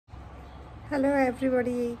Hello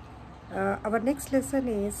everybody. Our next lesson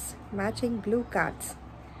is matching blue cards.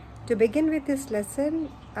 To begin with this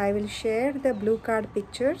lesson, I will share the blue card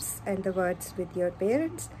pictures and the words with your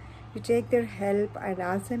parents. You take their help and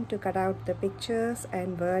ask them to cut out the pictures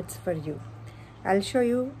and words for you. I'll show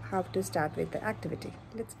you how to start with the activity.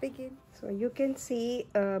 Let's begin. So you can see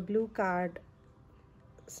blue card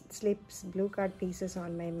slips, blue card pieces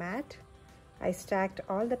on my mat. I stacked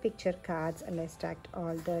all the picture cards and I stacked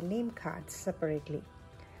all the name cards separately.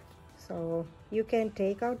 So you can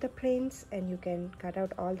take out the prints and you can cut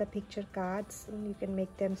out all the picture cards and you can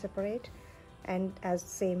make them separate. And as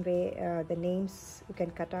same way, the names you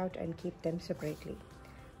can cut out and keep them separately.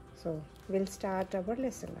 So we'll start our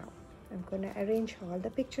lesson now. I'm going to arrange all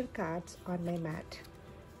the picture cards on my mat.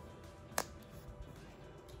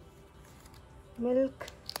 Milk,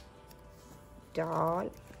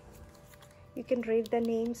 doll. You can read the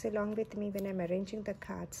names along with me when I'm arranging the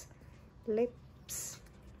cards. Lips,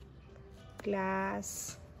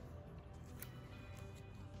 glass,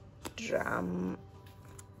 drum,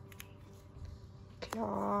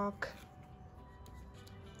 clock,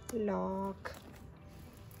 lock.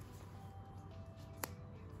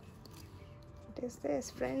 What is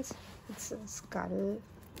this, friends? It's a skull.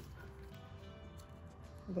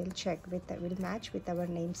 We'll match with our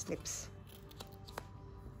name slips.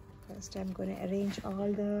 First, I'm going to arrange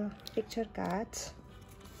all the picture cards.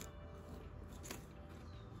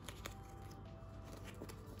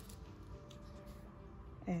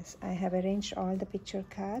 Yes, I have arranged all the picture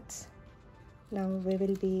cards. Now we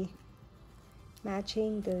will be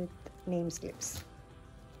matching the name slips.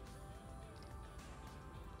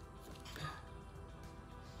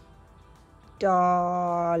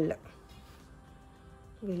 Doll.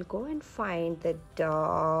 We'll go and find the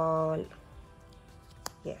doll.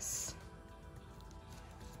 Yes.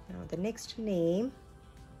 Now the next name,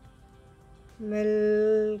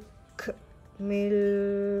 milk,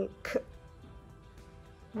 milk,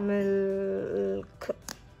 milk.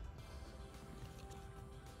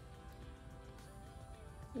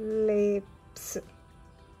 Lips,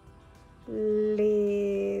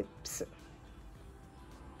 lips.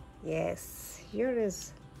 Yes, here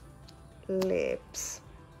is lips.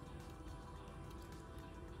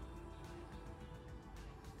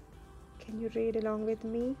 Can you read along with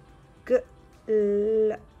me?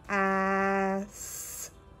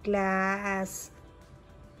 Glass, glass.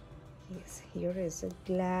 Yes, here is a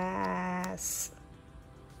glass.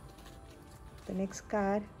 The next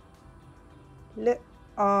card.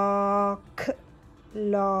 Lock,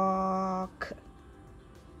 lock.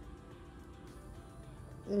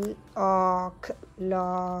 Lock,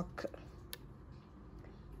 lock.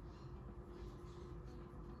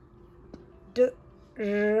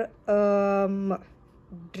 Drum,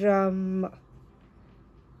 drum,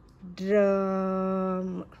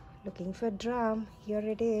 drum. Looking for drum. Here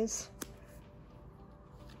it is.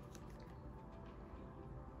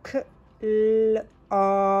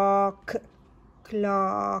 Clock,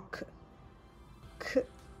 clock,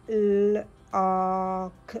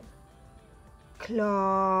 clock,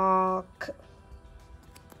 clock.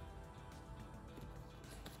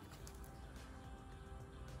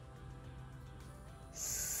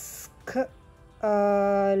 Skull,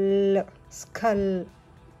 skull,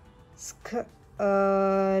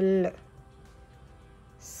 skull,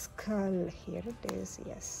 skull. Here it is,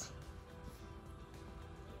 yes.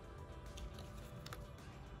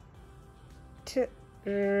 Trunk,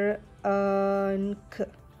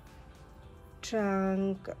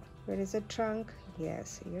 trunk. Where is a trunk?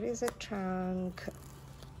 Yes, here is a trunk.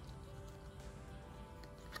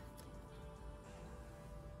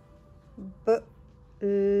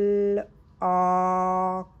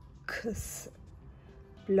 Blocks,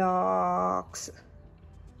 blocks.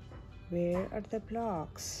 Where are the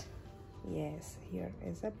blocks? Yes, here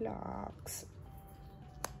is the blocks.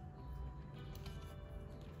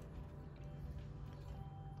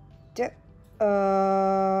 Duck,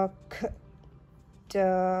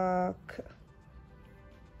 duck.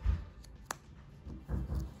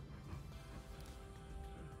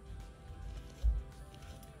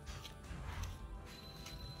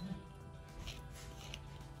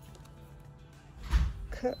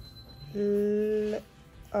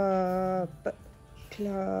 Club,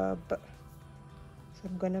 club. So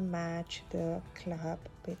I'm gonna match the club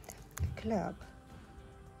with the club.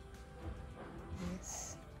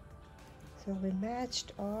 Yes. So we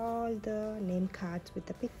matched all the name cards with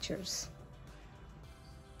the pictures.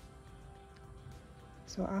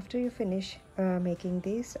 So after you finish making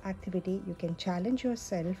this activity, you can challenge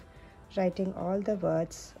yourself writing all the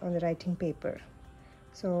words on the writing paper.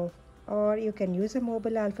 So or you can use a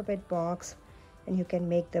mobile alphabet box and you can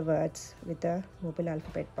make the words with the mobile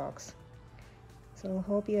alphabet box. So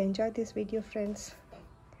hope you enjoyed this video, friends.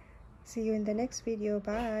 See you in the next video.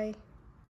 Bye.